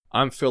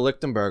I'm Phil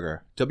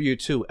Lichtenberger,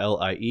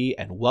 W2LIE,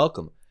 and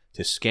welcome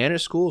to Scanner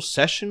School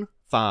Session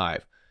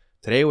 5.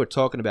 Today we're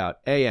talking about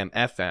AM,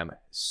 FM,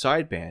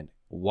 sideband,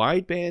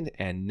 wideband,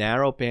 and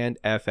narrowband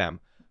FM.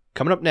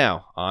 Coming up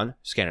now on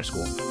Scanner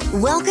School.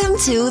 Welcome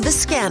to the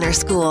Scanner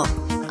School,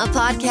 a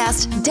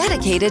podcast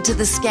dedicated to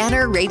the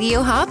scanner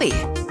radio hobby.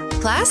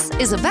 Class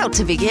is about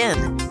to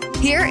begin.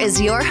 Here is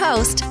your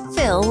host,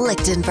 Phil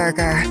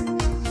Lichtenberger.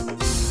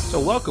 So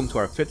welcome to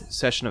our 5th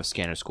session of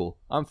Scanner School.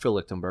 I'm Phil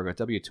Lichtenberger,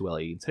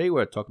 W2LE, and today we're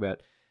going to talk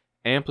about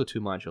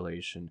amplitude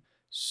modulation,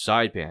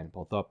 sideband,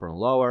 both upper and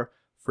lower,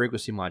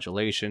 frequency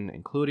modulation,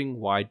 including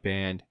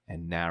wideband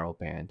and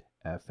narrowband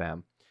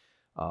FM,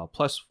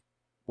 plus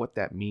what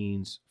that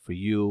means for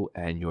you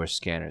and your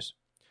scanners.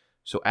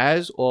 So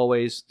as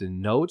always, the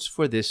notes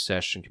for this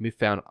session can be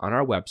found on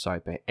our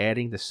website by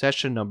adding the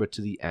session number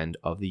to the end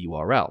of the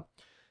URL.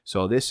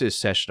 So this is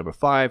session number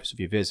 5, so if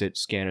you visit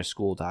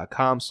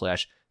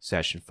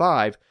scannerschool.com/Session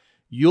 5,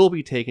 you'll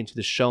be taken to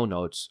the show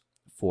notes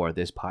for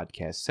this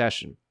podcast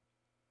session.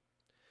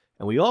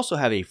 And we also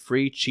have a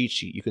free cheat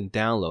sheet you can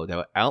download that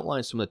will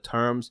outline some of the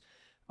terms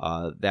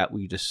that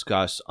we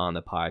discuss on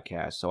the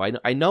podcast. So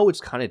I know it's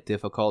kind of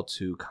difficult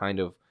to kind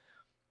of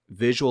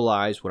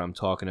visualize what I'm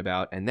talking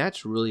about, and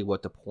that's really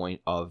what the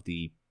point of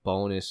the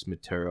bonus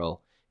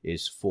material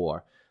is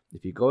for.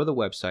 If you go to the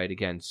website,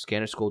 again,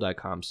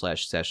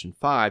 scannerschool.com/Session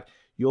 5,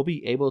 you'll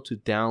be able to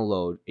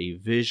download a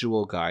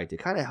visual guide to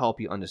kind of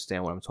help you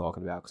understand what I'm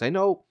talking about. Because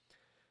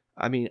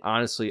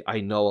honestly,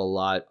 I know a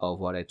lot of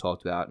what I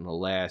talked about in the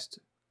last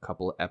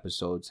couple of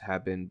episodes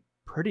have been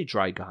pretty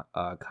dry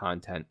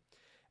content.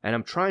 And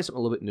I'm trying something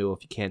a little bit new,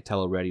 if you can't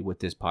tell already, with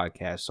this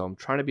podcast. So I'm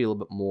trying to be a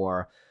little bit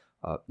more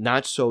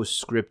not so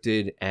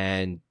scripted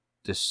and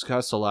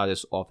discuss a lot of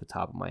this off the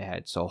top of my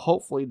head. So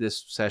hopefully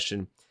this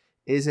session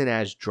isn't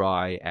as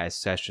dry as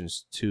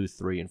sessions 2,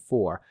 3, and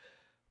 4.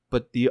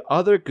 But the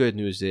other good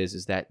news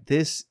is that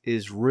this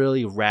is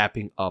really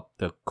wrapping up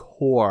the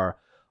core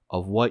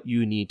of what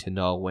you need to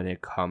know when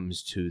it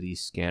comes to the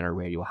scanner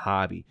radio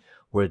hobby.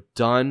 We're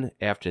done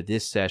after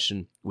this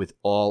session with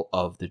all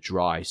of the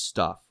dry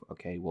stuff.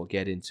 Okay, we'll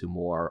get into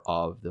more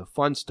of the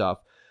fun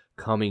stuff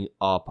coming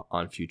up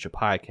on future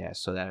podcasts.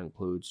 So that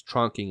includes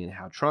trunking and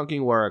how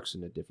trunking works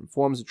and the different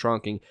forms of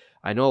trunking.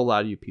 I know a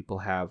lot of you people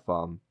have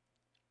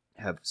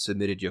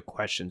submitted your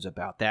questions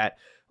about that.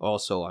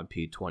 Also on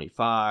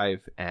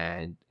P25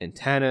 and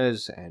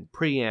antennas and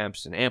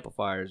preamps and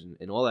amplifiers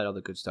and all that other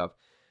good stuff.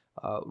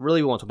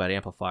 Really, we won't talk about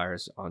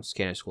amplifiers on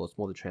Scanner School. It's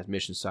more the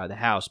transmission side of the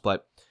house.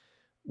 But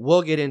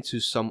we'll get into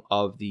some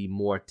of the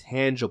more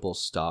tangible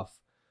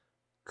stuff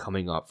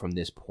coming up from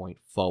this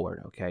point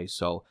forward. Okay,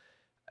 so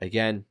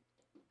again,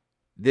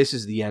 this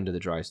is the end of the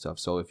dry stuff.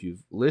 So if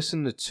you've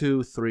listened to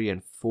 2, 3,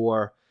 and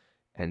 4,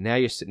 and now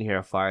you're sitting here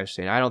at 5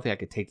 saying, I don't think I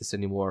could take this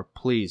anymore,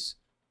 please,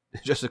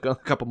 just a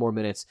couple more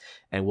minutes,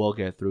 and we'll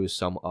get through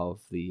some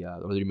of the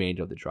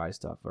remainder of the dry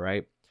stuff, all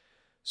right?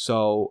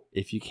 So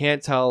if you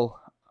can't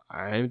tell,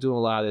 I'm doing a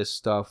lot of this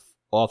stuff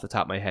off the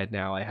top of my head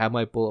now. I have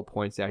my bullet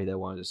points out here that I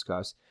want to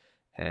discuss,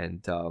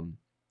 and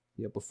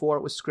before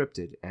it was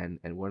scripted, and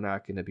we're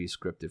not going to be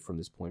scripted from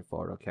this point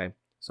forward, okay?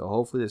 So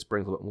hopefully this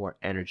brings a little bit more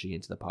energy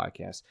into the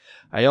podcast.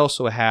 I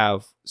also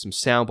have some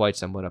sound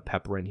bites I'm going to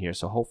pepper in here,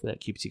 so hopefully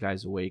that keeps you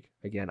guys awake.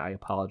 Again, I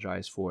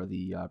apologize for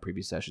the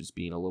previous sessions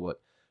being a little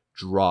bit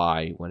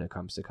dry when it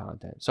comes to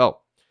content. So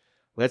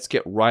let's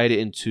get right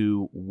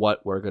into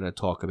what we're going to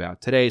talk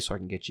about today so I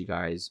can get you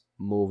guys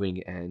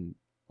moving and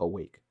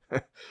awake.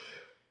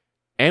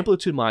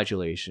 Amplitude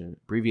modulation,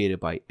 abbreviated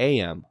by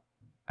AM,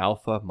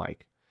 alpha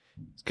mic.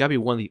 It's got to be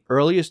one of the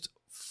earliest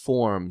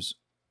forms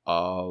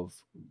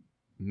of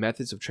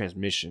methods of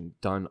transmission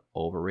done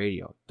over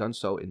radio, done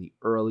so in the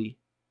early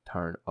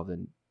turn of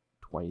the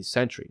 20th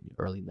century, the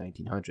early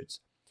 1900s.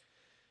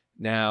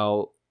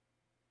 Now,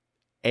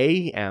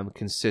 AM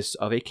consists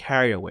of a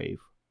carrier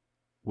wave,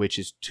 which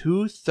is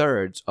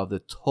 2/3 of the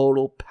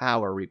total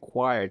power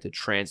required to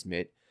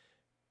transmit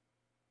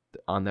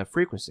on that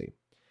frequency.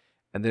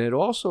 And then it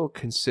also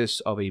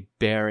consists of a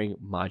bearing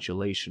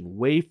modulation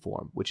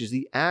waveform, which is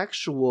the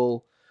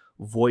actual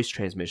voice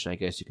transmission, I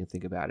guess you can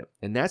think about it.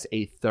 And that's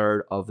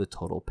 1/3 of the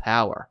total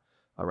power.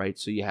 All right,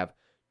 so you have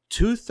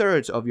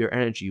 2/3 of your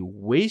energy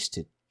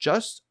wasted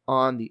just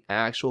on the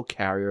actual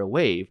carrier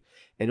wave,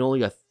 and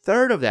only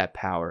 1/3 of that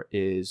power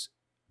is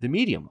the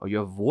medium or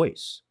your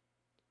voice.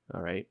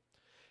 All right.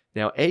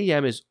 Now,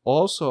 AM is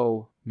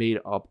also made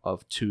up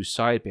of 2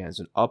 sidebands,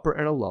 an upper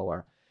and a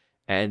lower,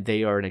 and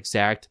they are an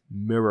exact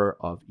mirror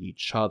of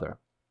each other.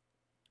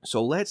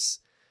 So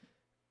let's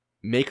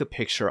make a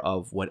picture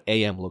of what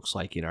AM looks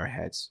like in our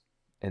heads.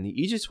 And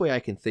the easiest way I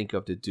can think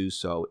of to do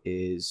so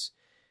is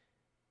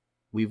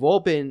we've all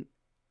been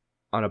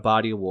on a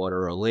body of water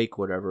or a lake,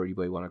 whatever you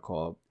want to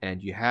call it,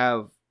 and you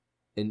have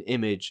an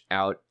image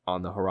out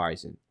on the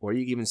horizon, or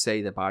you can even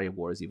say the body of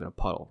water is even a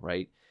puddle,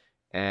 right?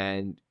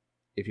 And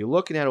if you're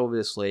looking out over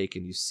this lake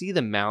and you see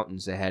the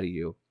mountains ahead of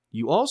you,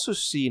 you also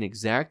see an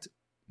exact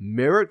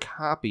mirrored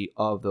copy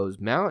of those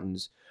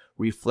mountains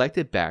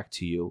reflected back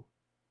to you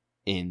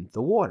in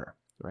the water.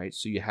 right?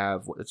 So you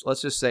have,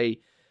 let's just say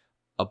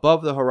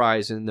above the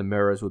horizon, the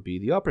mirrors would be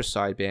the upper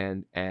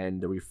sideband,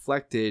 and the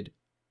reflected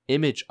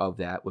image of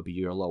that would be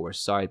your lower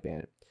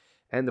sideband.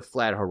 And the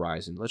flat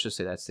horizon, let's just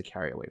say that's the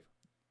carrier wave.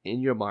 In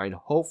your mind,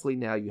 hopefully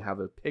now you have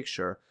a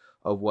picture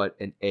of what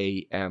an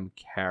AM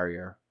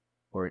carrier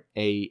or an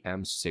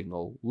AM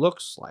signal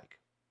looks like,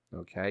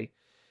 okay?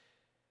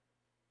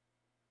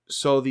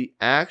 So the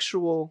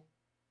actual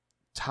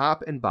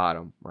top and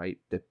bottom, right?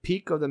 The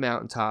peak of the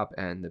mountaintop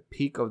and the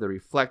peak of the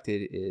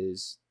reflected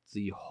is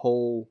the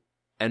whole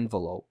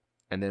envelope.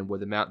 And then where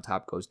the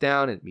mountaintop goes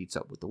down, it meets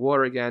up with the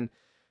water again.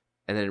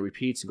 And then it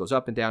repeats and goes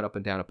up and down, up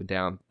and down, up and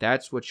down.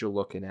 That's what you're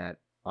looking at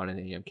on an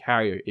AM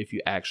carrier if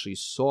you actually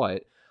saw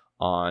it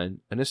on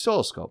an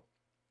oscilloscope.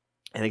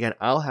 And again,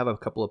 I'll have a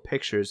couple of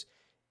pictures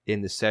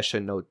in the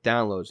session note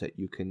downloads that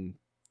you can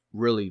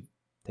really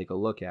take a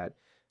look at.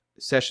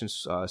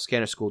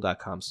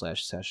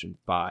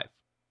 Scannerschool.com/session5.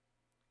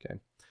 Okay.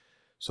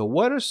 So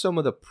what are some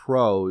of the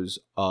pros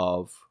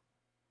of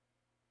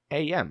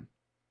AM?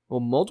 Well,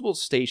 multiple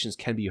stations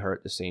can be heard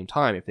at the same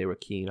time if they were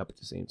keying up at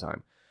the same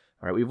time.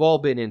 All right, we've all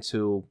been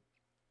into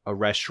a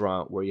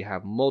restaurant where you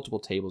have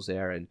multiple tables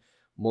there and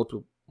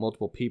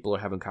multiple people are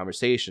having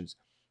conversations,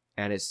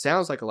 and it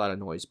sounds like a lot of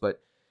noise,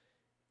 but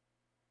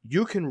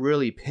you can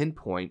really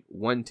pinpoint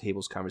one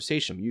table's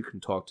conversation. You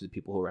can talk to the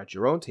people who are at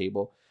your own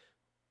table,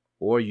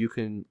 or you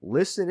can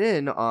listen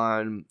in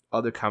on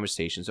other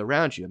conversations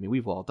around you. I mean,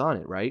 we've all done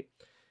it, right?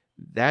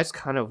 That's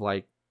kind of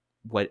like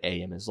what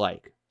AM is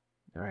like.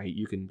 All right,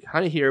 you can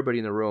kind of hear everybody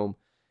in the room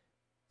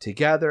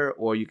together,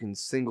 or you can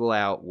single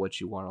out what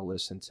you want to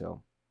listen to.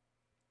 All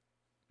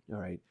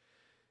right.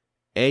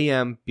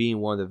 AM being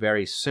one of the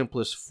very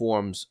simplest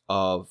forms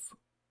of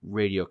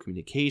radio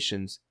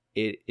communications,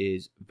 it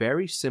is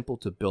very simple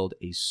to build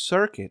a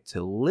circuit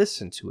to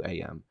listen to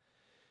AM.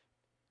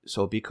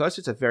 So because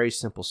it's a very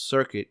simple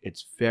circuit,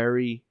 it's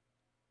very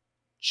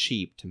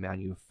cheap to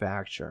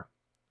manufacture.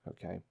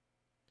 Okay.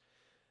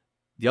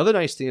 The other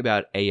nice thing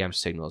about AM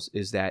signals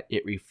is that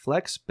it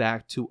reflects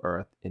back to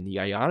Earth in the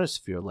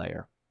ionosphere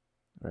layer.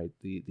 Right,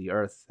 the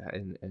Earth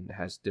and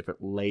has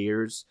different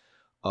layers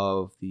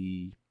of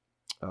the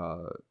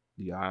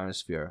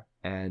ionosphere,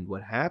 and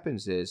what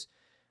happens is,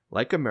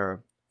 like a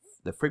mirror,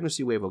 the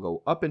frequency wave will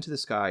go up into the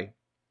sky,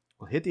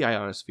 will hit the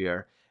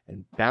ionosphere,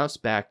 and bounce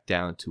back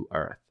down to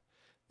Earth.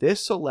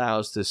 This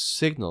allows the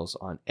signals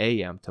on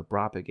AM to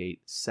propagate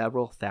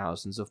several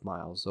thousands of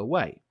miles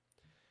away.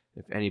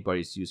 If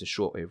anybody's used a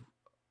shortwave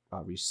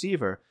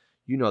receiver,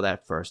 you know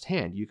that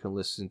firsthand. You can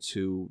listen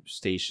to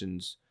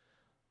stations.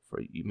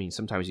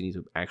 Sometimes you need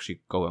to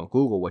actually go on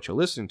Google what you're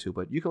listening to,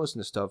 but you can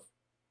listen to stuff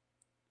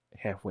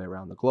halfway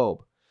around the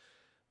globe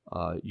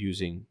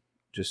using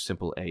just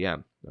simple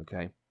AM,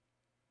 okay?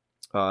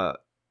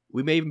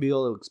 We may even be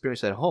able to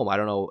experience that at home. I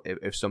don't know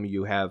if some of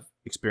you have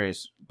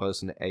experience by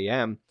listening to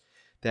AM,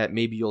 that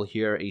maybe you'll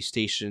hear a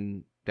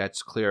station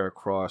that's clear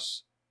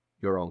across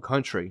your own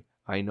country.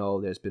 I know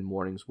there's been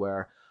mornings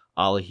where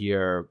I'll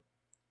hear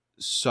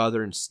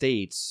southern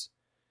states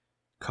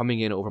coming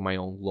in over my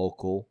own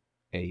local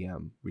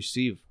AM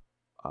receive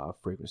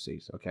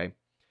frequencies. Okay,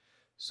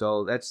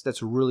 so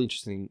that's a really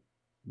interesting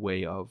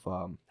way of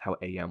how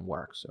AM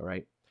works. All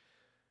right,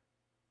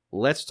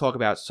 let's talk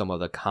about some of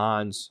the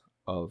cons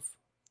of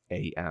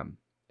AM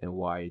and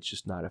why it's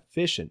just not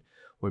efficient.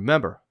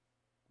 Remember,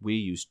 we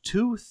use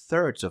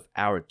 2/3 of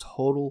our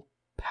total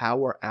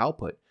power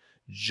output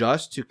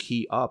just to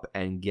key up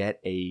and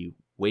get a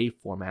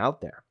waveform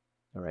out there.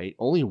 All right,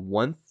 only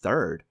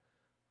 1/3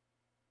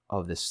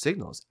 of the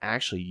signal is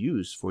actually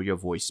used for your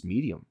voice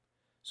medium.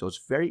 So it's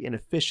a very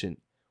inefficient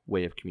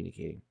way of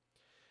communicating.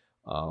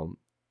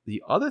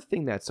 The other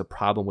thing that's a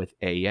problem with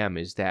AM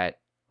is that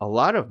a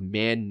lot of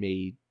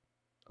man-made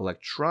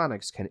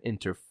electronics can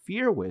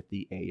interfere with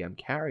the AM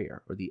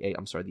carrier, or the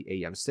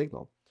AM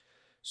signal.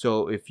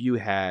 So if you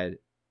had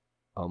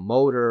a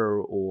motor,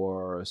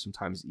 or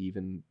sometimes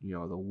even,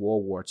 the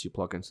wall warts you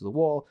plug into the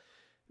wall,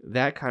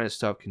 that kind of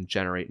stuff can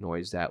generate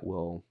noise that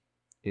will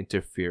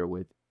interfere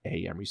with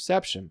AM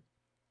reception.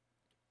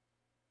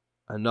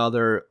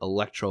 Another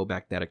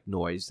electromagnetic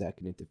noise that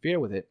can interfere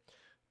with it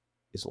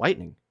is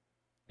lightning.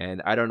 And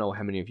I don't know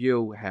how many of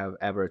you have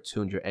ever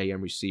tuned your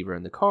AM receiver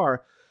in the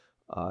car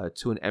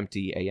to an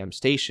empty AM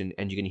station,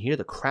 and you can hear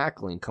the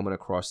crackling coming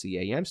across the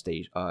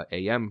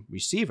AM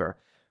receiver.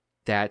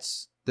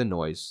 That's the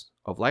noise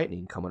of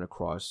lightning coming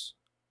across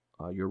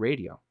your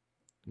radio.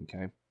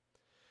 Okay.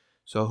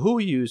 So who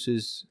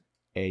uses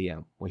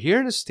AM? Well, here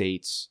in the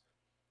States,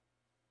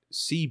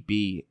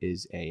 CB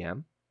is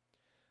AM.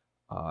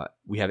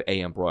 We have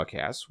AM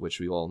broadcasts, which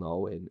we all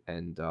know, and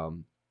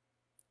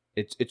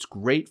it's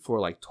great for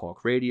like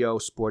talk radio,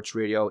 sports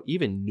radio,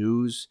 even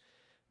news.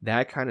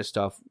 That kind of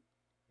stuff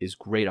is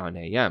great on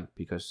AM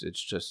because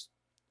it's just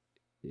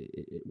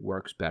it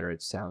works better.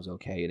 It sounds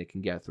okay, and it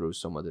can get through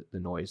some of the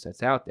noise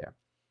that's out there.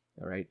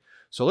 All right.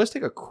 So let's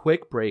take a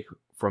quick break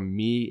from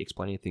me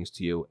explaining things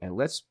to you, and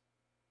let's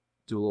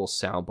do a little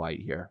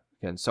soundbite here.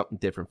 Again, something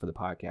different for the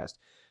podcast.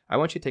 I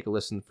want you to take a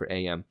listen for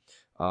AM.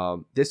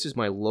 This is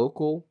my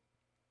local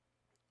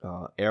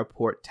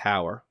Airport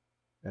Tower.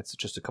 That's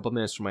just a couple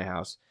minutes from my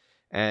house.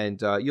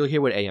 And you'll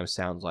hear what AM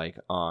sounds like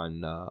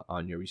on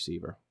your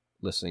receiver,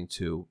 listening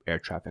to air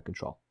traffic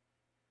control.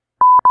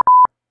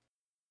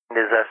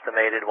 Is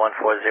estimated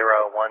 14010,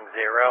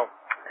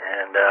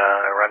 and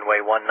runway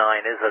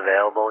 19 is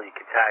available. You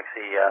can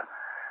taxi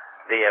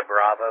via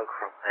Bravo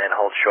and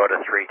hold short of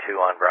 32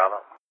 on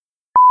Bravo.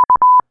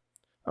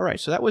 All right,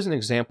 so that was an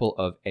example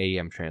of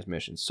AM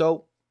transmission.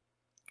 So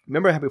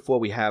remember how before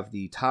we have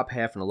the top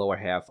half and the lower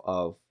half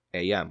of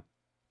AM?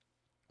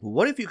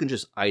 What if you can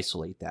just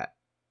isolate that?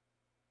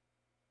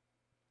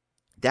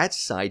 That's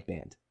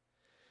sideband.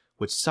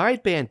 What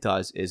sideband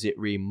does is it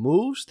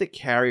removes the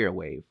carrier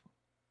wave,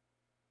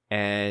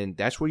 and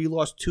that's where you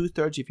lost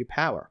 2/3 of your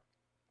power.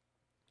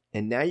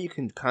 And now you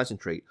can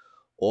concentrate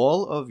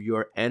all of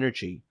your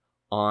energy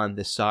on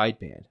the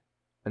sideband.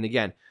 And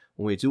again,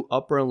 when we do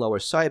upper and lower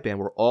sideband,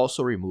 we're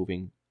also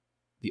removing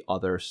the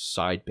other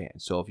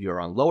sideband. So if you're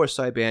on lower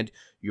sideband,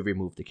 you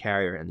remove the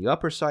carrier and the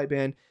upper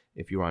sideband.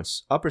 If you're on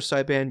upper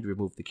sideband, you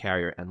remove the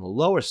carrier and the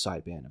lower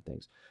sideband of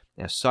things.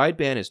 Now,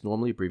 sideband is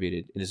normally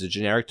abbreviated, it is a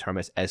generic term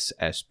as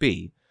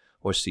SSB,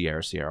 or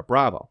Sierra Sierra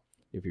Bravo.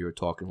 If you're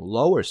talking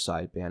lower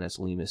sideband, it's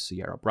Lima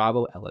Sierra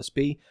Bravo,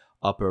 LSB.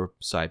 Upper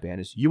sideband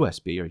is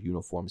USB, or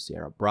Uniform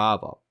Sierra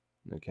Bravo.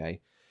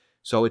 Okay?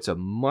 So it's a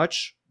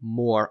much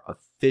more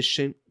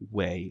efficient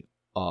way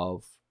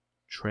of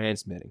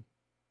transmitting,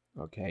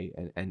 okay,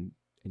 and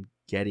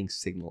getting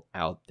signal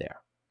out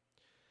there.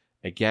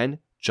 Again,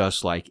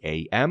 just like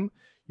AM,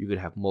 you could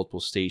have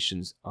multiple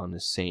stations on the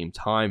same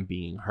time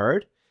being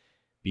heard.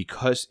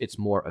 Because it's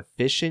more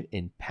efficient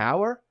in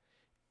power,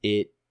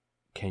 it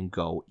can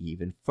go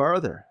even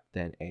further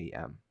than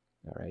AM.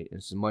 All right,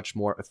 it's much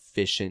more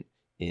efficient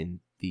in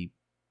the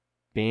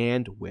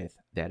bandwidth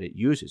that it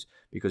uses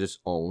because it's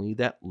only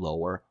that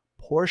lower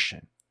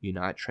portion. You're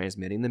not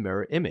transmitting the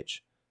mirror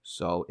image,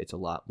 so it's a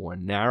lot more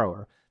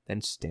narrower than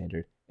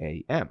standard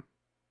AM.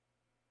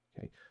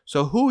 Okay,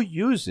 so who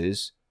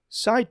uses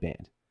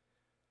sideband?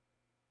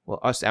 Well,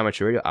 us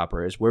amateur radio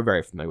operators, we're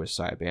very familiar with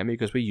sideband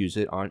because we use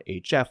it on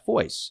HF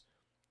voice,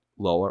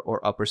 lower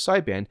or upper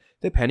sideband,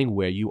 depending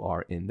where you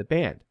are in the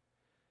band.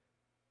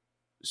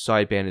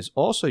 Sideband is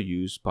also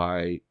used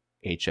by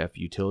HF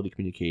utility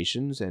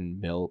communications and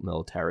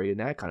military and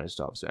that kind of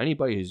stuff. So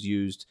anybody who's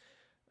used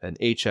an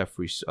HF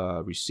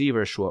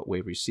receiver,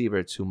 shortwave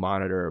receiver, to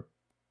monitor,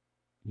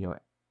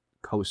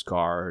 Coast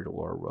Guard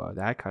or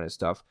that kind of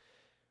stuff,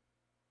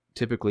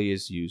 typically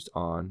is used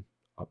on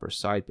upper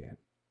sideband.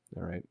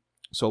 All right.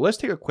 So let's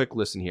take a quick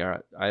listen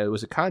here. It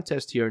was a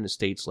contest here in the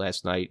States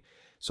last night,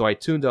 so I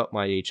tuned up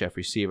my HF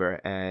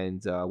receiver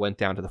and went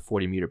down to the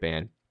 40-meter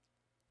band,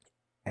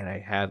 and I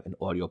have an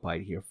audio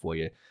bite here for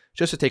you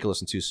just to take a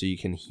listen to so you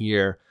can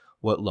hear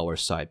what lower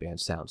sideband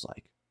sounds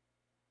like.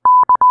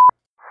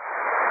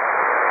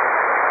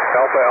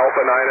 Alpha, Alpha,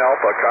 9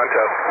 Alpha,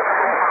 contest.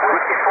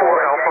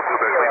 54 Alpha,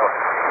 Quebec Lima.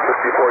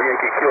 54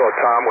 Yankee Kilo,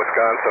 Tom,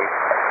 Wisconsin.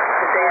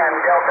 Dan,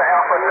 Delta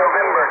Alpha,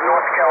 November,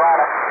 North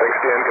Carolina. Thanks,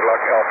 Dan. Good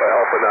luck, Alpha,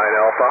 Alpha, 9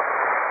 Alpha.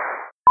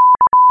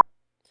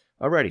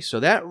 Alrighty, so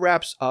that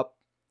wraps up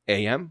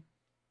AM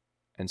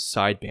and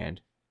sideband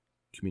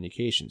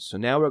communications. So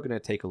now we're going to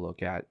take a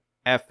look at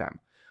FM,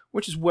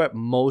 which is what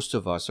most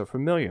of us are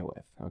familiar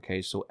with.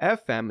 Okay, so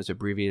FM is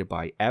abbreviated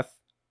by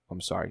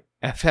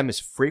FM is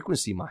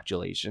frequency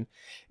modulation.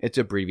 It's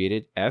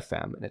abbreviated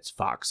FM, and it's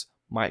Fox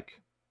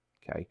Mike.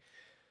 Okay,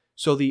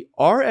 so the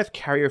RF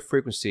carrier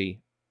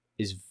frequency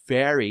is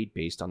varied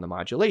based on the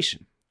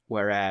modulation.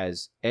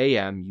 Whereas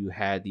AM, you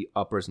had the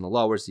uppers and the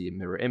lowers, the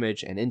mirror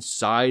image, and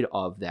inside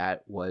of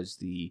that was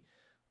the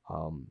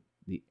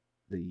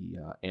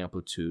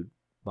amplitude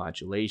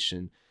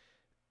modulation.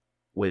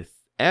 With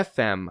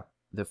FM,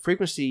 the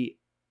frequency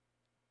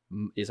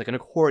is like an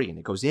accordion.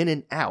 It goes in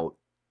and out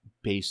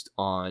based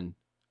on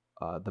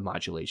the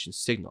modulation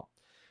signal.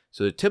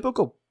 So the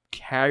typical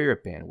carrier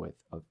bandwidth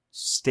of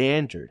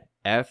standard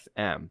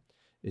FM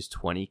is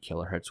 20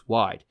 kilohertz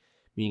wide,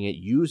 meaning it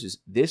uses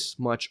this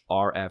much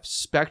RF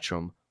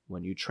spectrum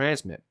when you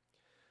transmit.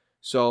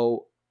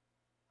 So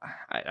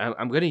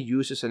I'm going to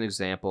use this as an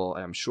example.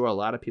 I'm sure a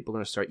lot of people are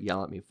going to start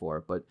yelling at me for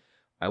it, but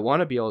I want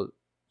to be able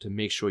to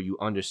make sure you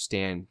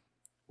understand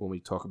when we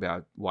talk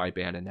about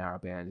wideband and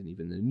narrowband and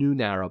even the new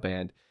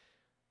narrowband,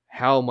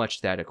 how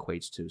much that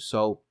equates to.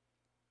 So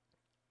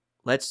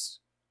let's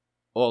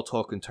all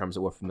talk in terms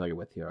that we're familiar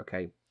with here,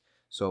 okay?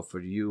 So for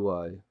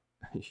you,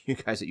 you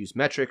guys that use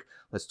metric,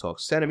 let's talk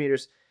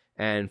centimeters.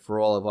 And for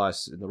all of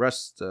us in the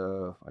rest,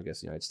 the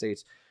United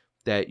States,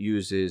 that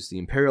uses the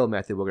imperial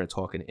method, we're going to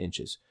talk in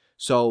inches.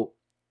 So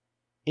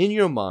in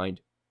your mind,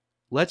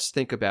 let's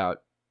think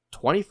about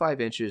 25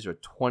 inches or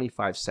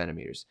 25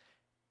 centimeters.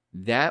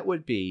 That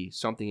would be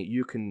something that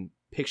you can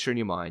picture in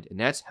your mind, and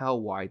that's how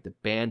wide the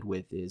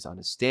bandwidth is on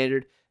a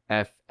standard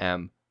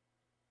FM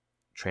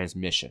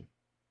transmission.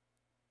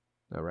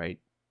 All right,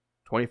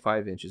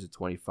 25 inches to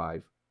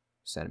 25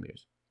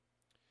 centimeters.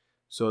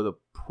 So the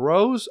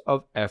pros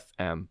of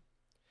FM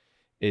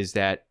is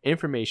that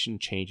information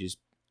changes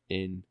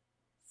in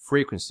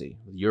frequency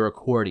with your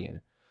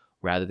accordion,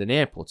 rather than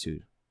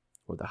amplitude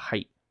or the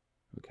height.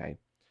 Okay.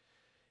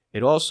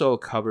 It also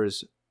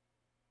covers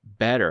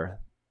better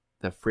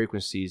the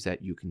frequencies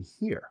that you can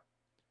hear.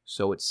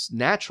 So it's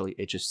naturally,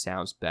 it just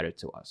sounds better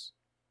to us.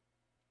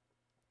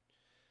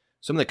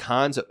 Some of the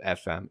cons of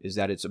FM is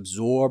that it's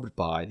absorbed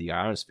by the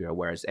ionosphere,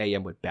 whereas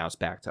AM would bounce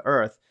back to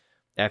Earth.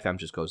 FM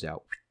just goes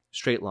out,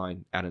 straight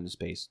line out into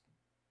space,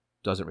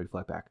 doesn't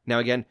reflect back. Now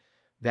again,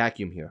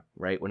 vacuum here,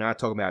 right? We're not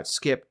talking about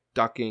skip,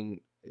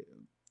 ducking,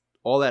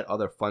 all that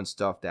other fun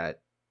stuff that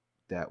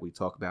we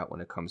talk about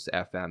when it comes to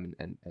FM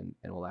and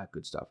all that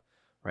good stuff,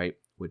 right?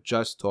 We're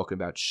just talking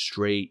about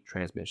straight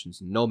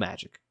transmissions, no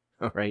magic,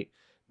 all right?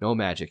 No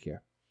magic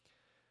here.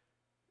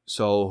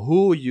 So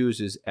who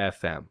uses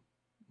FM?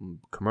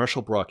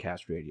 Commercial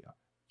broadcast radio.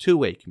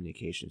 Two-way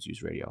communications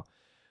use radio.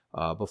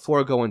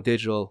 Before going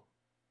digital,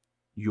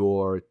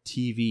 your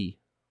TV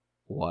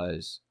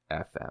was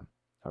FM,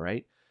 all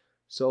right?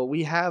 So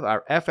we have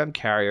our FM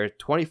carrier,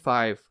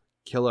 25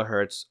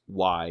 kilohertz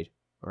wide,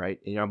 all right?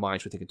 In our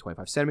minds, we're thinking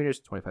 25 centimeters,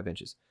 25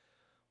 inches.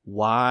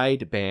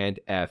 Wideband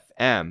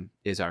FM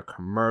is our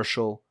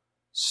commercial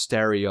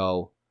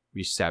stereo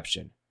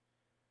reception.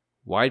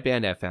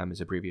 Wideband FM is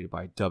abbreviated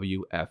by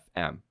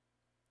WFM.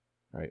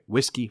 All right,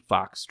 Whiskey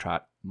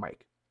Foxtrot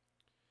Mike.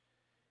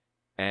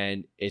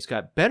 And it's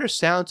got better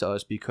sound to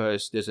us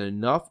because there's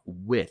enough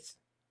width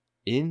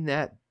in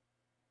that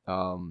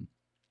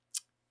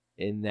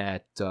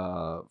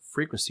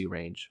frequency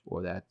range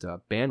or that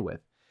bandwidth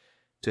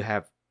to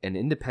have an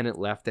independent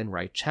left and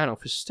right channel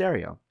for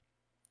stereo.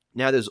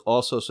 Now there's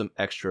also some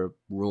extra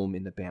room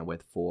in the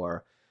bandwidth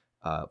for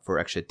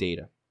extra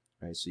data,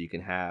 right? So you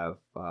can have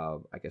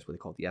I guess what they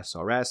call the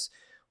SRS,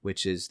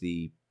 which is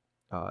the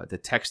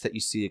text that you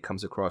see. It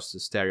comes across the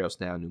stereos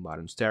now, new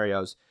modern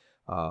stereos.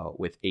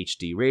 With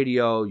HD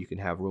radio, you can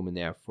have room in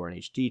there for an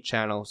HD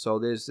channel. So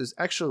there's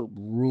extra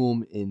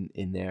room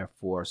in there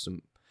for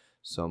some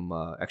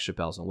extra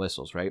bells and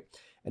whistles, right?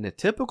 And the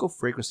typical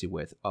frequency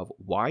width of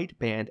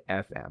wideband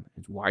FM,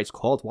 and why it's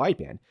called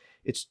wideband,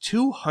 it's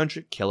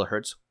 200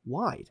 kilohertz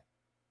wide.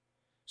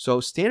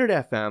 So standard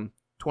FM,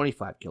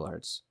 25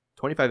 kilohertz,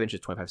 25 inches,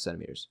 25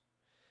 centimeters.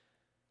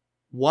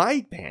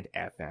 Wideband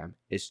FM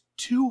is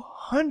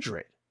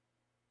 200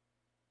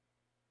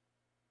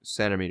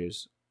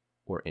 centimeters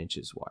or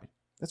inches wide.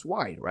 That's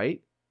wide,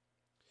 right?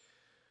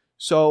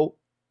 So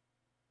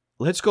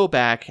let's go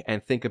back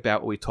and think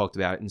about what we talked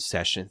about in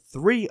session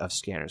 3 of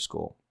Scanner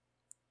School,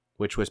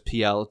 which was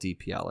PL,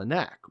 DPL, and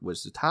NAC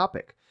was the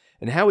topic.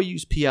 And how we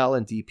use PL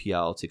and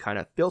DPL to kind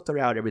of filter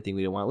out everything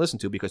we didn't want to listen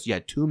to because you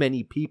had too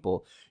many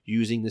people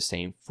using the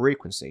same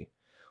frequency.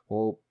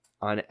 Well,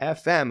 on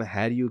FM,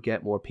 how do you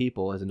get more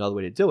people? As another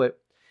way to do it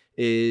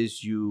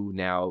is you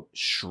now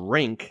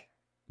shrink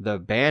the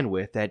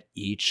bandwidth that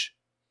each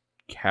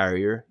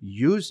carrier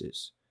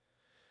uses.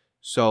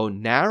 So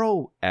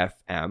narrow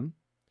FM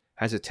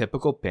has a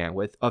typical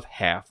bandwidth of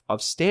half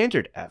of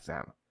standard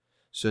FM.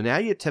 So now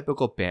your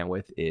typical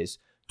bandwidth is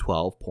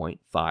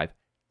 12.5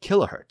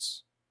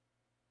 kilohertz.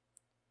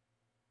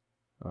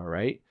 All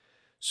right.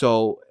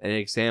 So an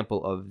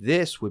example of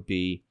this would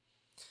be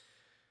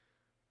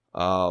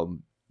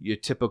your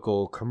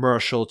typical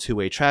commercial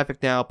two-way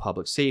traffic now,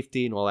 public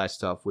safety, and all that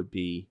stuff would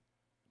be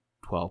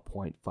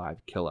 12.5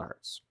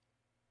 kilohertz.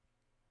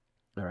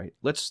 All right,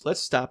 let's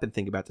stop and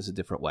think about this a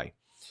different way.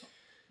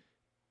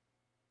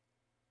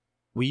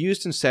 We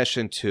used in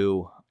session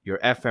 2, your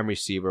FM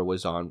receiver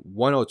was on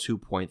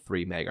 102.3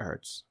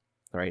 megahertz.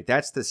 All right,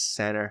 that's the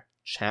center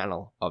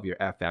channel of your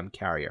FM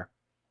carrier.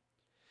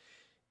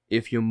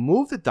 If you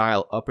move the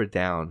dial up or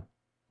down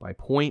by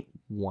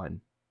 0.1,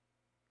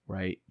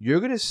 right,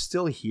 you're going to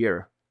still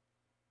hear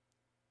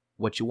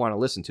what you want to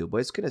listen to, but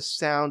it's going to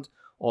sound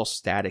all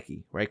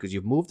staticky, right? Because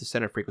you've moved the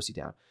center frequency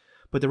down.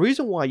 But the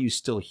reason why you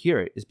still hear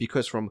it is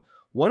because from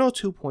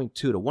 102.2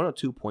 to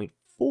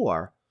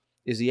 102.4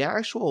 is the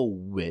actual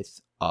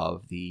width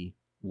of the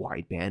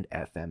wideband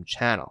FM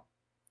channel,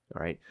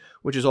 all right?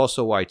 Which is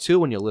also why, too,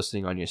 when you're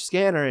listening on your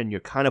scanner and you're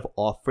kind of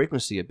off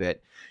frequency a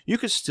bit, you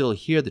could still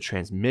hear the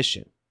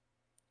transmission.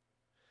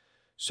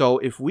 So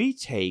if we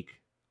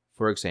take,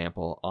 for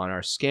example, on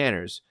our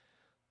scanners,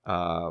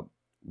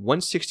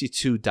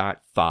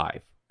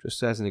 162.5,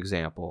 just as an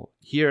example,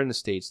 here in the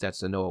States,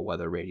 that's the NOAA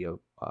Weather Radio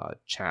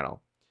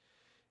channel.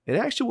 It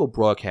actually will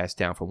broadcast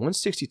down from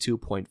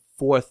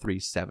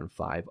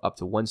 162.4375 up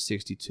to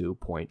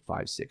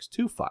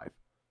 162.5625.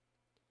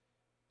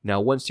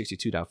 Now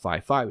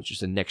 162.55, which is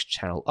the next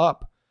channel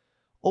up,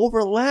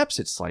 overlaps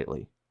it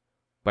slightly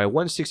by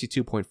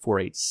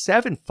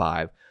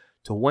 162.4875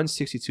 to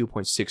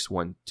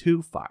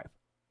 162.6125.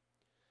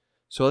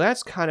 So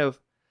that's kind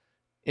of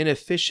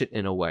inefficient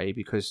in a way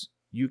because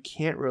you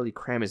can't really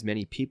cram as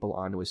many people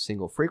onto a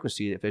single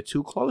frequency if they're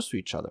too close to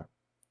each other.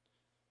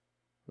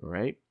 All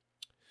right?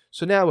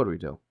 So now what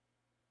do?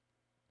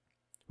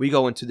 We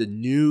go into the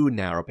new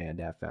narrowband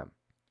FM,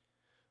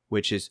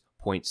 which is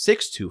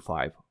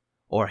 0.625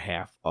 or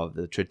half of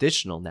the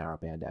traditional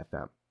narrowband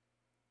FM.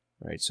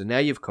 All right? So now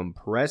you've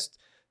compressed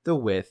the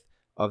width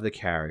of the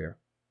carrier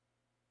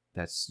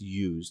that's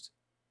used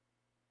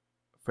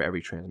for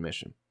every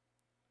transmission.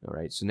 All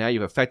right, so now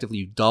you've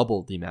effectively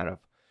doubled the amount of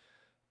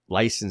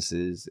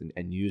licenses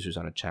and users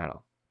on a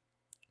channel.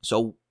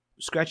 So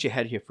scratch your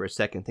head here for a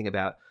second. Think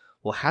about,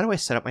 well, how do I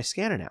set up my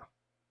scanner now?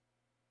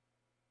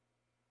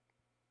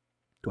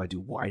 Do I do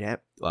wide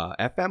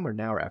FM or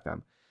narrow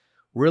FM?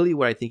 Really,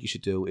 what I think you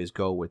should do is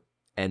go with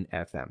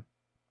NFM.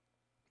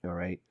 All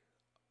right,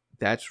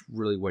 that's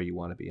really where you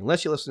want to be,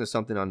 unless you listen to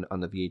something on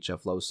the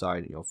VHF low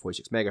side,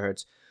 46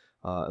 megahertz,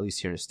 at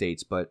least here in the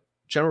States. But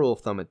general rule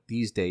of thumb,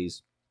 these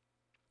days,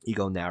 you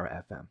go narrow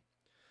FM.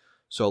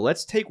 So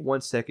let's take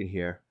 1 second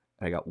here.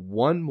 I got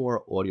one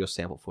more audio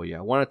sample for you.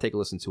 I want to take a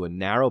listen to a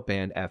narrow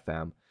band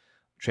FM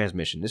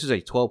transmission. This is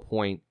a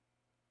 12.5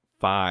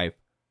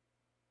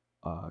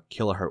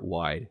 kilohertz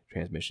wide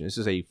transmission. This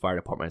is a fire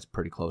department that's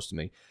pretty close to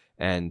me.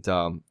 And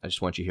I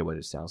just want you to hear what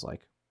it sounds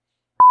like.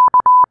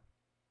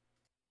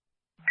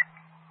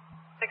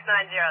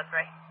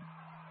 6903.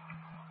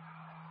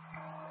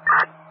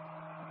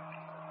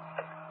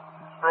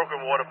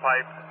 Broken water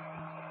pipe.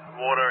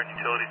 Water and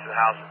utilities to the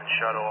house have been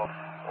shut off.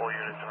 All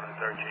units on the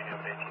 13th and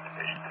 18th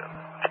Division 2.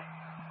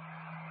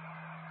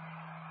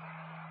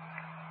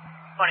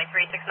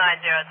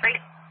 236903.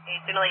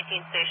 Signal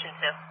 18 Station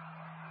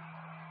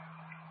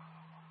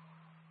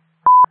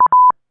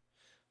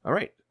 2. All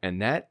right,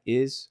 and that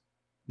is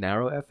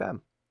narrow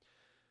FM.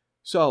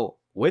 So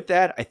with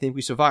that, I think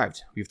we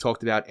survived. We've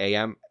talked about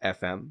AM,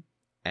 FM,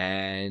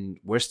 and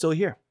we're still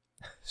here.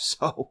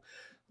 So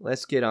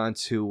let's get on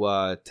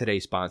to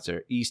today's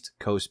sponsor, East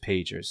Coast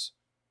Pagers.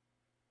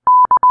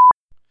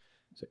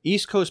 So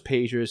East Coast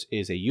Pagers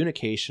is a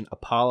Unication,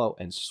 Apollo,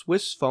 and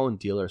Swiss phone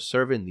dealer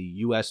serving the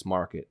U.S.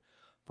 market.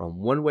 From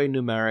one-way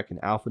numeric and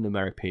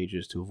alphanumeric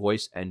pagers to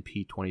voice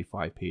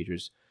NP25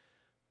 pagers,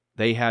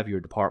 they have your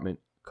department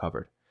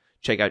covered.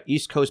 Check out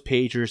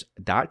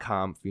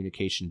eastcoastpagers.com for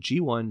Unication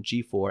G1,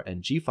 G4,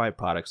 and G5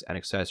 products and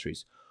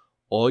accessories.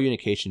 All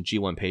Unication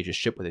G1 pagers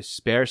ship with a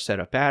spare set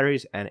of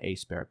batteries and a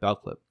spare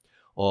belt clip.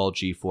 All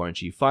G4 and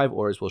G5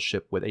 orders will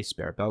ship with a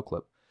spare belt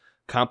clip.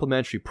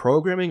 Complimentary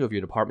programming of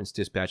your department's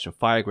dispatch and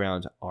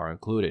firegrounds are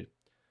included.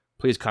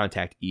 Please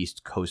contact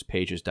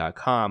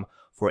eastcoastpagers.com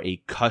for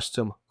a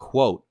custom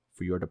quote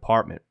for your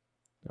department.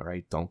 All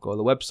right, don't go to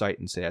the website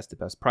and say that's the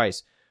best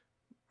price.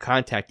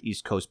 Contact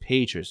East Coast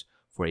Pagers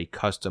for a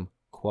custom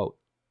quote.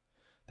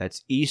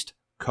 That's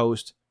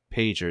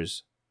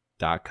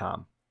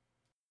eastcoastpagers.com.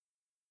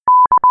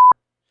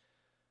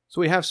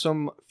 So we have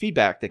some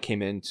feedback that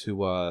came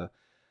into our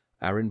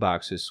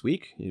inbox this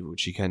week,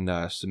 which you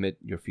can submit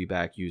your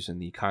feedback using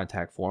the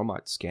contact form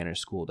at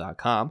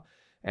scannerschool.com.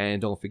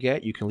 And don't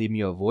forget, you can leave me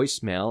a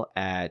voicemail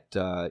at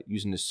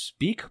using the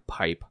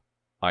SpeakPipe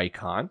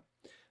icon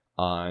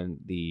on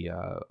the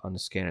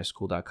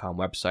scannerschool.com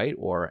website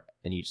or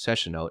in each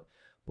session note.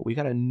 But we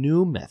got a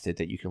new method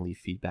that you can leave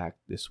feedback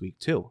this week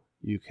too.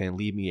 You can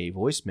leave me a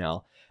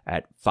voicemail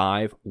at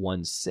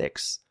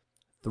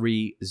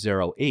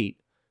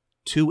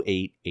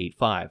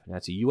 516-308-2885.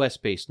 That's a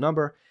US-based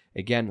number.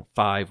 Again,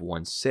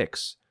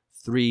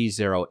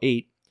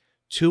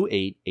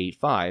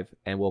 516-308-2885,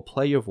 and we'll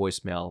play your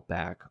voicemail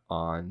back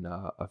on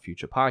a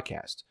future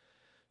podcast.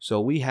 So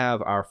we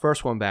have our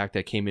first one back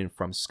that came in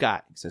from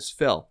Scott. It says,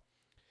 Phil,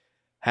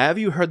 have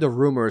you heard the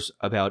rumors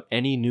about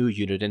any new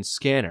Uniden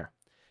scanner?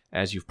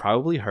 As you've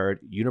probably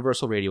heard,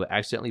 Universal Radio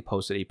accidentally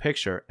posted a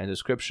picture and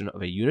description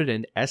of a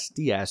Uniden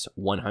SDS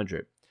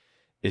 100.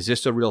 Is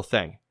this a real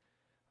thing?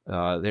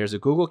 There's a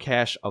Google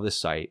cache of the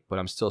site, but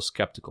I'm still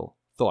skeptical.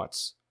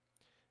 Thoughts?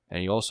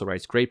 And he also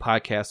writes, great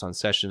podcast on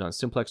sessions on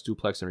simplex,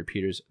 duplex, and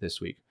repeaters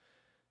this week.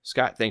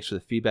 Scott, thanks for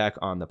the feedback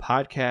on the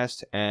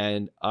podcast.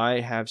 And I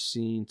have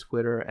seen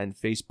Twitter and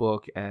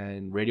Facebook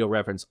and Radio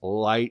Reference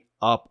light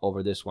up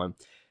over this one,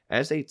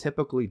 as they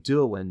typically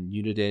do when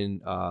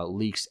Uniden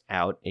leaks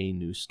out a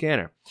new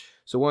scanner.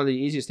 So one of the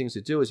easiest things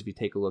to do is if you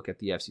take a look at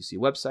the FCC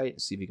website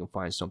and see if you can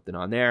find something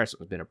on there,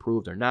 something's been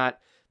approved or not.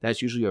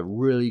 That's usually a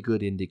really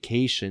good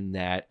indication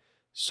that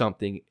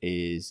something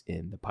is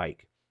in the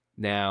pike.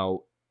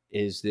 Now,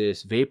 is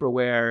this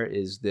vaporware?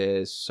 Is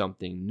this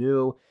something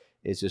new?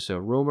 Is this a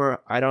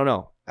rumor? I don't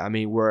know. I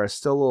mean, we're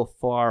still a little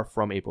far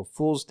from April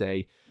Fool's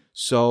Day,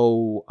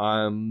 so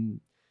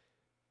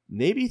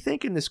maybe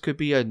thinking this could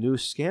be a new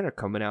scanner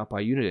coming out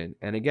by Uniden.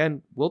 And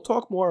again, we'll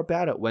talk more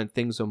about it when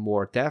things are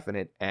more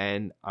definite,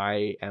 and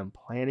I am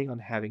planning on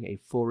having a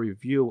full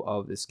review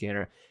of the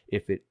scanner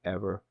if it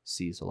ever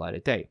sees the light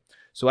of day.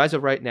 So as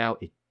of right now,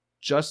 it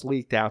just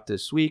leaked out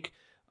this week.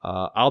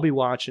 I'll be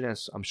watching,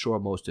 as I'm sure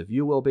most of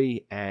you will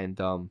be, and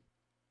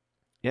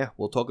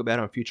we'll talk about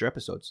it on future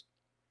episodes.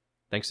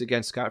 Thanks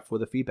again, Scott, for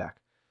the feedback.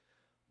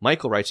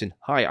 Michael writes in,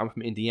 hi, I'm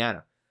from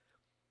Indiana.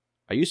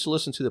 I used to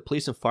listen to the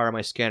Police and Fire on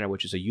my scanner,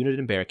 which is a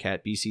Uniden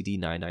Bearcat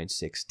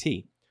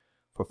BCD996T.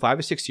 For 5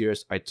 or 6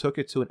 years, I took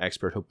it to an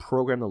expert who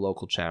programmed the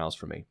local channels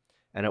for me,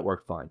 and it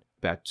worked fine.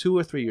 About 2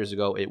 or 3 years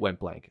ago, it went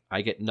blank.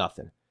 I get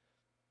nothing.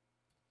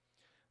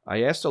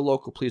 I asked a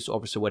local police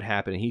officer what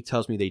happened, and he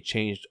tells me they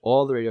changed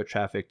all the radio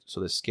traffic so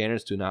the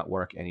scanners do not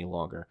work any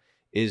longer.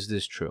 Is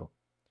this true?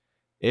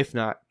 If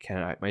not,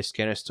 can my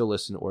scanner still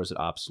listen, or is it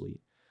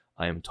obsolete?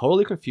 I am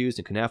totally confused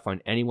and cannot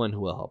find anyone who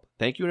will help.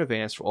 Thank you in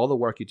advance for all the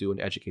work you do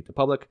to educate the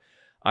public.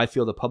 I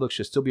feel the public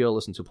should still be able to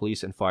listen to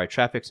police and fire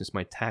traffic since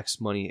my tax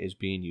money is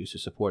being used to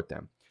support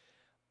them.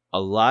 A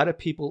lot of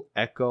people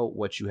echo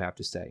what you have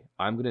to say.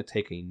 I'm going to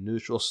take a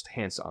neutral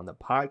stance on the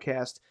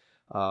podcast,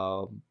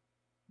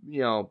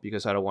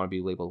 because I don't want to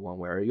be labeled one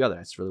way or the other.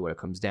 That's really what it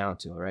comes down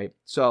to, all right?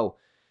 So,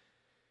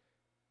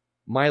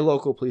 my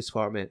local police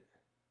department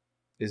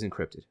is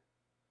encrypted,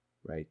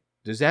 right?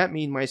 Does that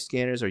mean my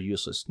scanners are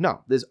useless?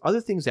 No. There's other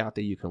things out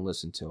there you can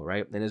listen to,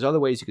 right? And there's other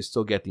ways you can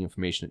still get the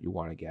information that you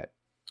want to get.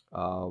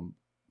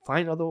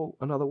 Find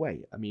another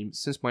way. I mean,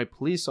 since my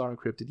police are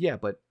encrypted, yeah,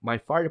 but my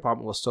fire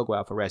department will still go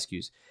out for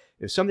rescues.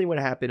 If something would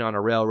happen on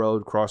a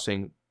railroad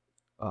crossing,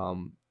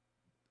 our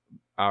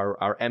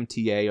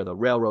MTA or the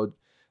railroad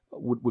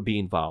would be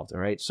involved, all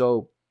right?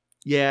 So,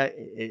 yeah,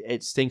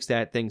 it stinks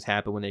that things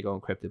happen when they go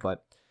encrypted,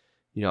 but,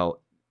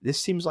 this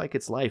seems like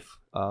it's life.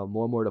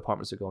 More and more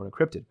departments are going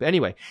encrypted. But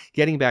anyway,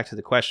 getting back to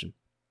the question,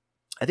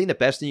 I think the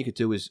best thing you could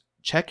do is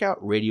check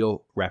out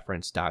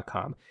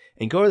radioreference.com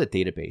and go to the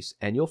database,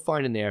 and you'll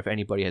find in there if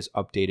anybody has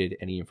updated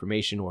any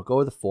information, or go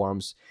to the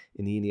forums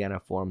in the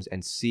Indiana forums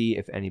and see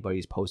if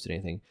anybody's posted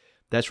anything.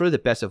 That's really the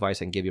best advice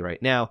I can give you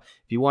right now.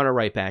 If you want to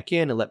write back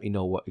in and let me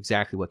know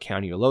exactly what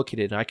county you're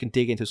located, and I can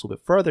dig into this a little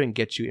bit further and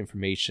get you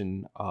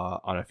information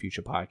on a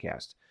future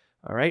podcast.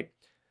 All right?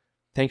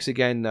 Thanks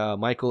again,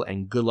 Michael,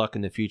 and good luck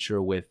in the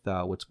future with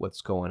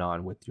what's going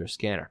on with your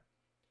scanner.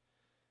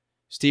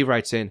 Steve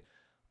writes in,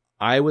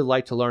 I would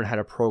like to learn how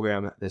to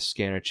program the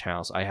scanner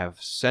channels. I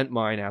have sent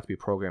mine out to be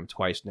programmed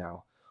twice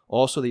now.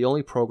 Also, they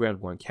only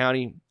programmed one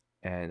county,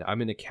 and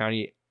I'm in the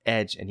county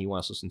edge, and he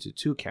wants to listen to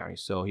 2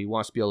 counties. So he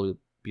wants to be able to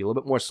be a little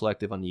bit more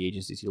selective on the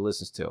agencies he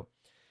listens to.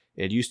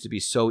 It used to be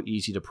so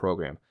easy to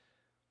program.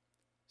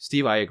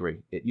 Steve, I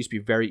agree. It used to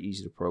be very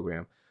easy to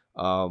program.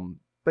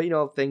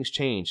 But, things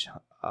change.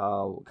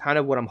 Kind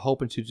of what I'm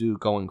hoping to do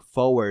going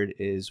forward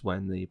is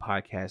when the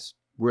podcast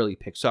really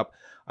picks up,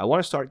 I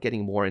want to start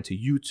getting more into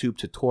YouTube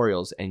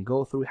tutorials and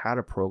go through how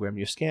to program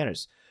your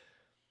scanners.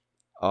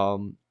 I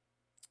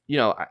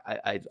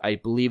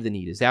believe the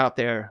need is out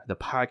there. The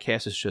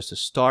podcast is just a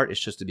start. It's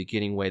just the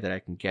beginning way that I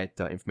can get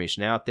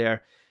information out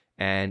there.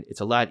 And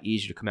it's a lot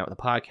easier to come out with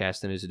a podcast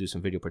than it is to do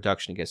some video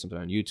production and get something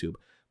on YouTube.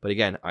 But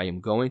again, I am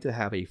going to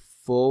have a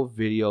full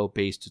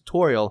video-based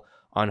tutorial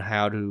on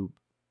how to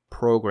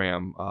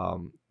program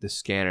the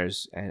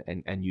scanners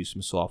and use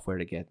some software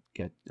to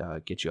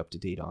get you up to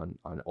date on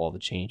all the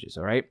changes.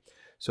 All right,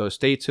 so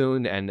stay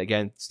tuned. And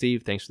again,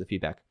 Steve, thanks for the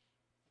feedback.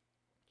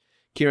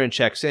 Kieran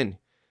checks in.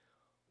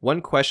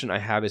 One question I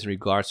have is in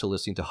regards to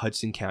listening to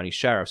Hudson County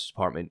Sheriff's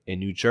Department in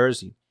New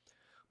Jersey.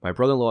 My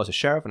brother-in-law is a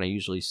sheriff, and I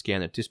usually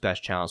scan the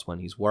dispatch channels when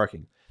he's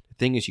working. The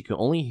thing is, you can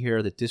only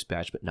hear the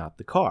dispatch but not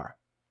the car.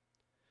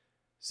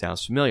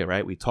 Sounds familiar,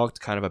 right? We talked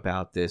kind of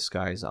about this,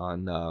 guys,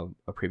 on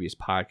a previous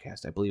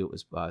podcast. I believe it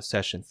was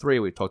session 3.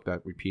 We talked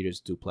about repeaters,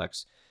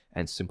 duplex,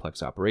 and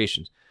simplex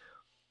operations.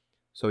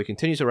 So he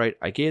continues to write,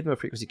 I gave them a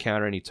frequency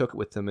counter, and he took it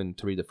with him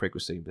to read the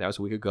frequency. But that was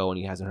a week ago, and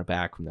he hasn't heard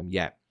back from them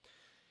yet.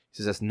 He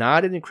says that's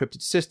not an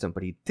encrypted system,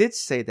 but he did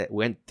say that it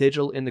went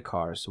digital in the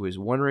car, so he's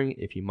wondering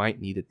if he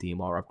might need a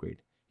DMR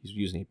upgrade. He's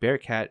using a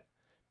Bearcat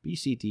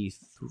BCD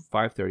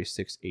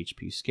 536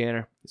 HP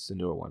scanner. It's the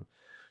newer one.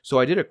 So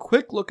I did a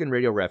quick look in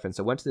Radio Reference.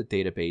 I went to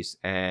the database,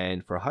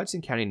 and for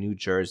Hudson County, New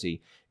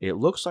Jersey, it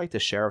looks like the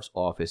sheriff's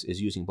office is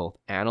using both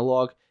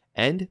analog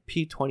and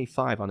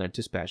P25 on their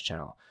dispatch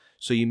channel.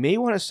 So you may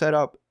want to set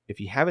up, if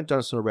you haven't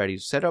done so already,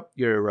 set up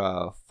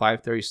your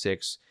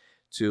 536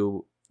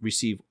 to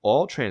receive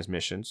all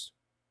transmissions,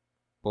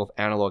 both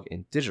analog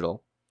and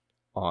digital,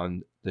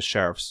 on the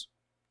sheriff's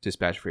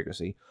dispatch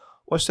frequency,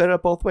 or set it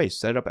up both ways.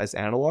 Set it up as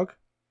analog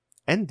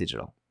and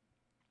digital.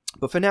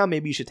 But for now,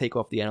 maybe you should take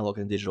off the analog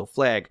and digital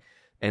flag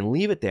and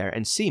leave it there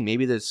and see.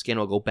 Maybe the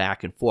scanner will go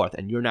back and forth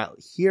and you're not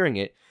hearing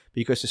it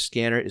because the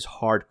scanner is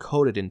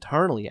hard-coded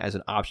internally as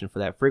an option for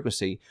that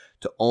frequency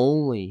to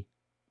only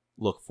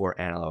look for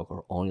analog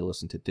or only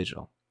listen to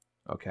digital.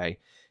 Okay?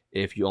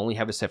 If you only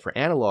have it set for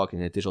analog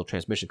and a digital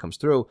transmission comes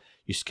through,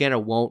 your scanner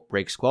won't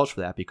break squelch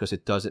for that because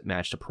it doesn't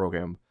match the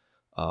programming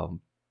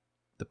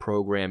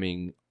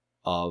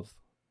of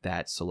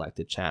that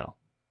selected channel.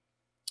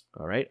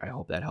 All right? I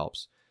hope that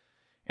helps.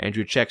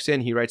 Andrew checks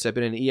in. He writes, I've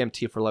been an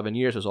EMT for 11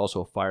 years. Was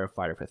also a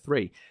firefighter for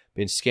 3.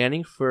 Been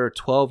scanning for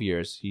 12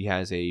 years. He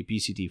has a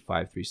BCD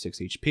 536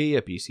 HP,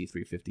 a BC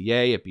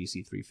 350A, a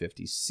BC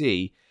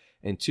 350C,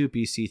 and 2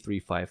 BC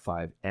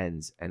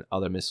 355Ns, and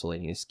other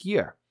miscellaneous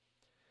gear.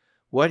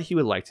 What he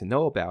would like to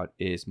know about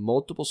is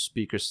multiple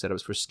speaker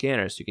setups for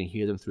scanners so you can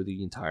hear them through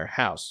the entire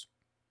house.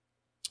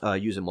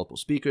 Using multiple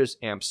speakers,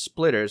 amp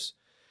splitters.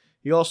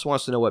 He also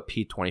wants to know what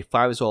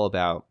P25 is all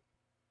about,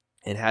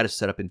 and how to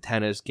set up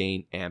antennas,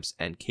 gain, amps,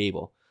 and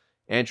cable.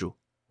 Andrew,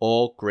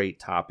 all great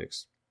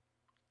topics.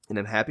 And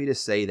I'm happy to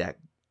say that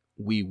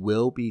we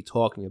will be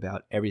talking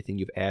about everything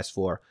you've asked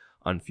for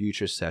on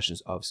future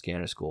sessions of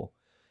Scanner School.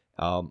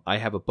 I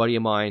have a buddy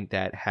of mine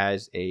that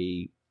has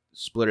a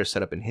splitter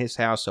set up in his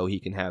house so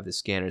he can have the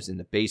scanners in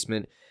the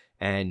basement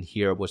and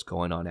hear what's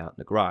going on out in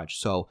the garage.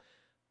 So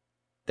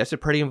that's a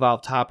pretty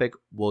involved topic.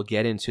 We'll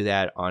get into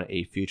that on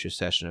a future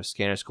session of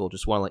Scanner School.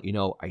 Just want to let you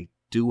know I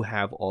do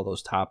have all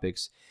those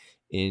topics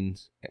in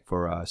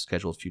for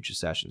scheduled future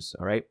sessions.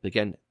 All right.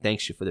 Again,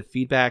 thanks you for the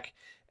feedback,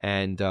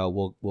 and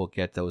we'll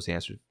get those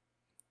answered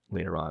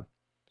later on.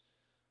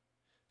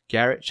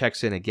 Garrett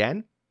checks in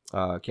again.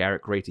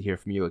 Garrett, great to hear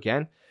from you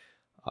again.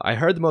 I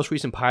heard the most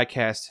recent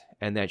podcast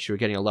and that you're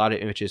getting a lot of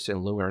interest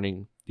in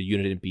learning the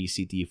unit in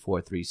BCD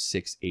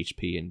 436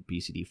 HP and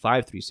BCD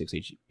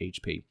 536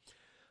 HP.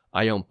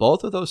 I own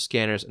both of those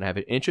scanners and have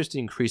an interest in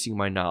increasing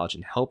my knowledge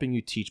and helping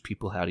you teach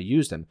people how to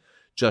use them.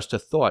 Just a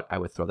thought, I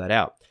would throw that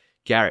out.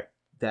 Garrett,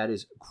 that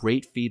is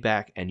great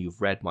feedback, and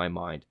you've read my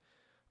mind.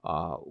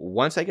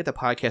 Once I get the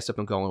podcast up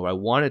and going, what I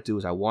want to do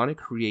is I want to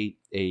create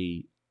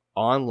a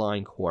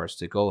online course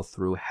to go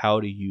through how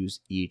to use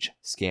each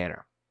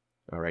scanner.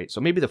 All right, so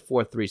maybe the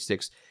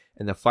 436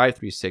 and the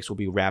 536 will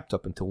be wrapped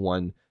up into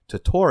one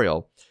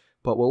tutorial,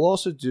 but we'll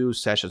also do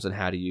sessions on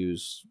how to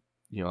use,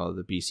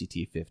 the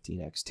BCT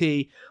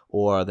 15XT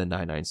or the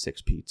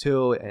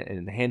 996P2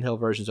 and the handheld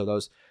versions of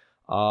those.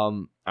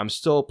 I'm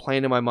still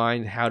playing in my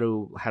mind how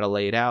to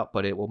lay it out,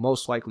 but it will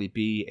most likely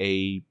be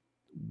a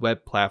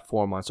web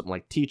platform on something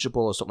like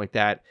Teachable or something like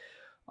that.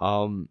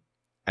 I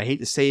hate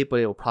to say it, but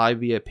it will probably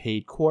be a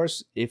paid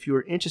course. If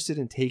you're interested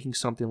in taking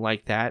something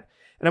like that,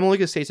 and I'm only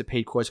going to say it's a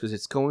paid course because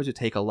it's going to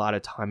take a lot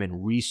of time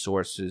and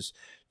resources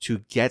to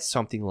get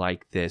something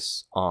like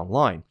this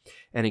online.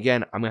 And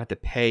again, I'm going to have to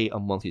pay a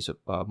monthly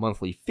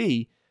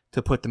fee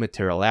to put the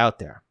material out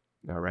there.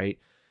 All right.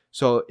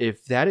 So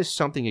if that is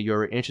something that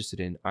you're interested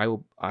in,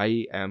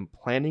 I am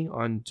planning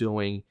on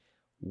doing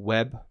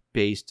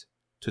web-based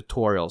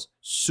tutorials,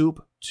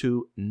 soup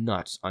to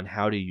nuts, on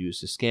how to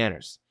use the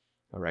scanners.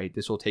 All right.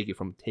 This will take you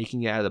from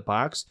taking it out of the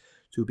box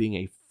to being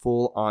a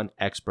full-on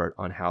expert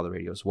on how the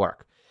radios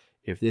work.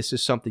 If this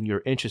is something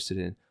you're interested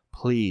in,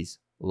 please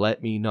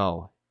let me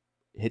know.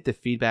 Hit the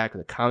feedback or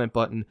the comment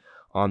button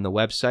on the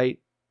website,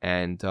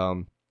 and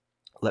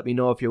let me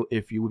know if you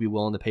would be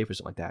willing to pay for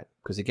something like that.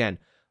 Because again,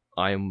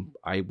 I am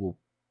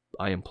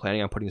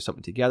planning on putting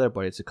something together,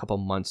 but it's a couple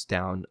months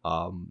down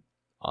on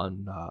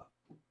the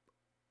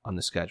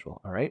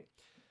schedule. All right.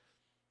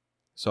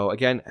 So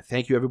again,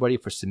 thank you everybody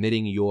for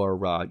submitting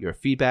your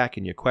feedback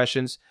and your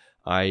questions.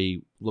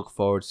 I look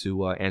forward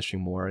to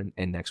answering more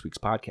in next week's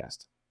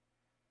podcast.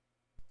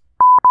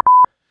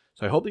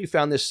 So I hope that you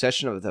found this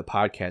session of the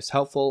podcast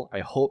helpful. I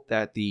hope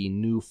that the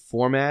new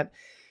format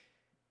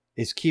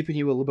is keeping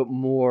you a little bit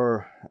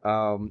more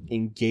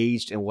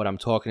engaged in what I'm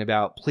talking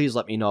about. Please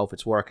let me know if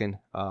it's working.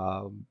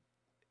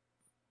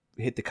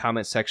 Hit the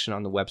comment section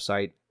on the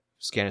website,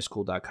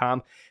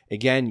 scannerschool.com.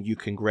 Again, you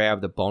can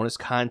grab the bonus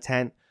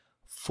content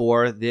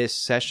for this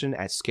session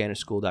at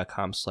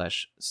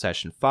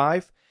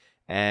scannerschool.com/session5.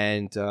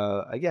 And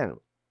again,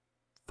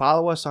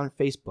 follow us on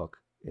Facebook.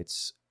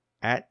 It's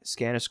at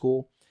Scanner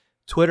School.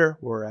 Twitter,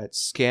 we're at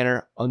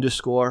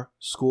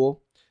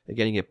scanner_school.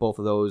 Again, you get both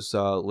of those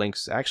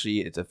links.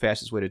 Actually, it's the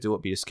fastest way to do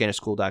it. Be to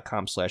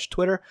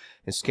scannerschool.com/Twitter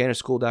and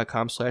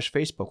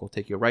scannerschool.com/Facebook. Will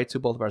take you right to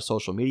both of our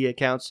social media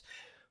accounts.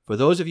 For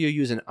those of you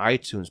using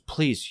iTunes,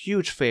 please,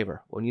 huge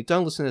favor, when you're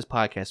done listening to this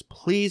podcast,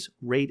 please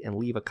rate and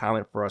leave a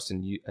comment for us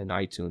in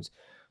iTunes.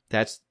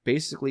 That's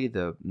basically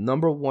the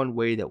number one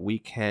way that we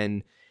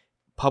can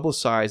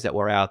publicize that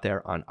we're out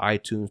there on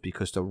iTunes,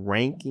 because the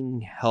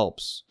ranking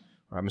helps.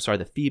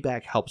 The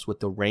feedback helps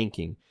with the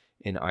ranking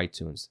in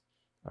iTunes.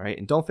 All right.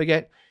 And don't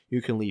forget,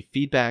 you can leave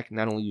feedback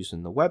not only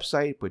using the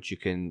website, but you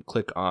can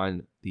click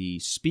on the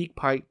speak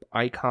pipe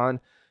icon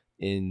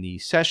in the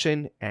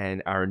session.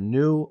 And our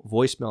new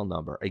voicemail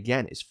number,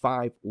 again, is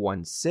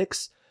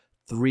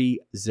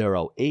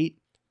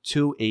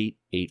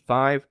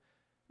 516-308-2885.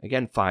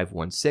 Again,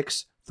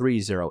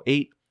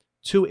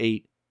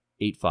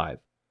 516-308-2885.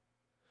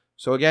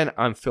 So again,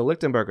 I'm Phil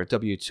Lichtenberger,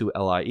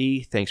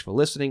 W2LIE. Thanks for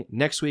listening.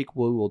 Next week,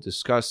 we will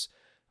discuss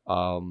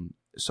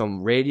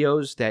some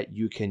radios that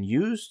you can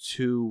use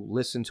to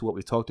listen to what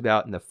we talked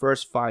about in the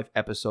first 5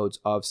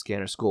 episodes of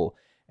Scanner School.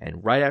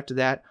 And right after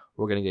that,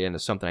 we're going to get into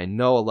something I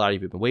know a lot of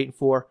you have been waiting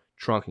for,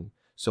 trunking.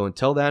 So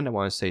until then, I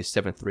want to say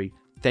 7-3.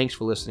 Thanks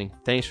for listening.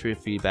 Thanks for your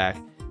feedback.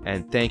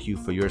 And thank you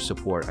for your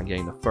support on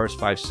getting the first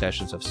 5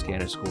 sessions of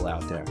Scanner School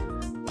out there.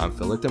 I'm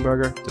Phil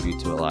Lichtenberger,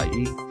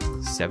 W2LIE,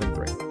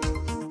 7-3.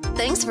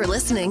 Thanks for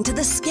listening to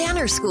the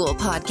Scanner School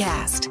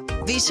podcast.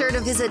 Be sure to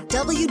visit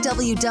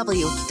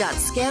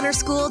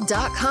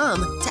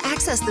www.scannerschool.com to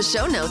access the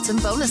show notes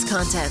and bonus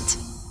content.